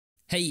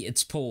Hey,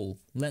 it's Paul.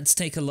 Let's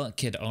take a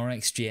look at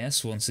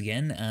RxJS once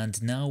again,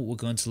 and now we're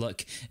going to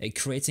look at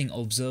creating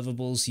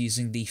observables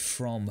using the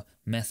from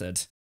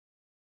method.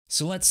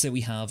 So let's say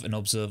we have an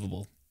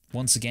observable.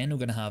 Once again, we're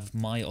going to have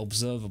my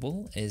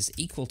observable is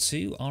equal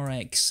to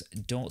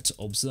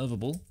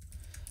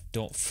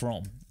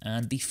rx.observable.from,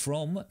 and the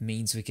from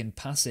means we can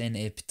pass in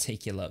a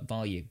particular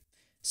value.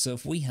 So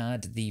if we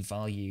had the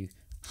value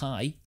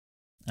hi,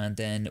 and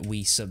then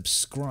we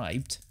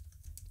subscribed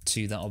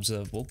to that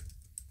observable,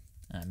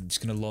 I'm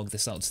just going to log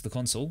this out to the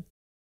console,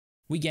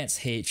 we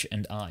get h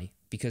and I,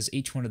 because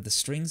each one of the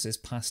strings is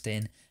passed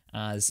in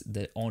as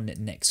the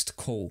onNext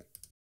call.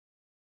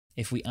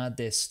 If we add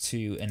this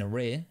to an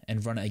array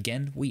and run it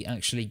again, we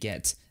actually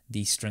get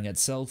the string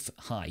itself,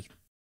 hi,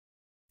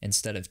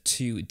 instead of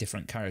two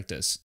different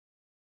characters.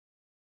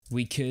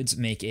 We could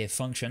make a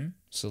function,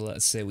 so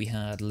let's say we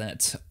had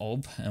let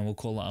ob, and we'll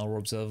call that our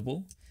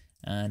observable,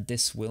 and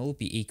this will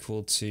be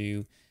equal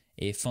to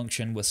a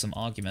function with some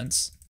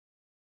arguments,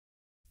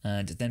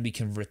 and then we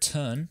can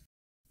return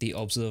the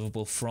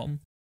observable from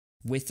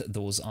with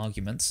those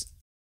arguments,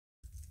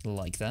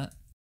 like that.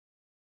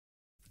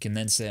 We can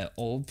then say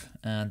ob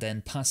and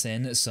then pass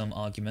in some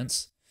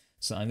arguments.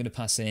 So I'm going to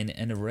pass in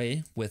an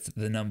array with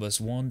the numbers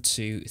 1,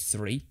 2,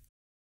 3,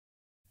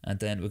 and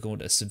then we're going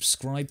to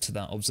subscribe to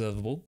that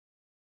observable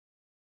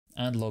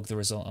and log the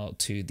result out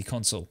to the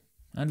console,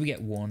 and we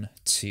get 1,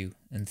 2,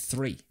 and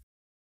 3.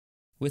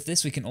 With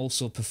this we can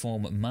also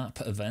perform map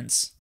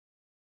events.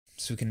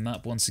 So we can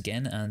map once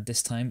again, and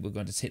this time we're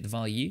going to take the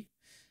value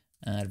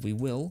and we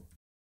will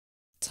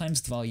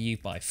times the value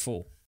by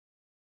 4.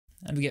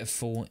 And we get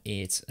 4,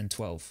 8, and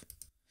 12.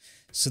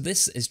 So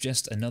this is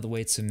just another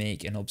way to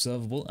make an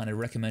observable, and I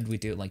recommend we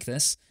do it like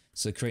this.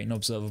 So creating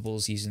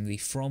observables using the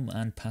from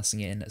and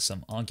passing in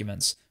some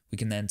arguments. We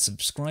can then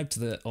subscribe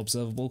to the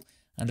observable,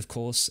 and of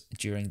course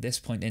during this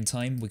point in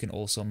time we can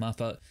also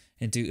map it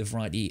and do a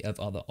variety of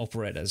other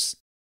operators.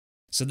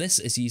 So this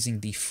is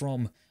using the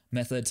from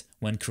method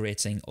when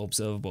creating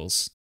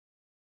observables.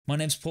 My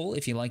name's Paul.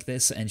 If you like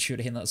this, ensure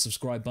to hit that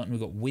subscribe button.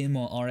 We've got way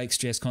more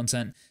RxJS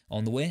content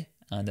on the way,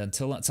 and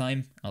until that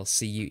time, I'll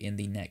see you in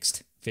the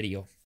next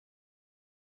video.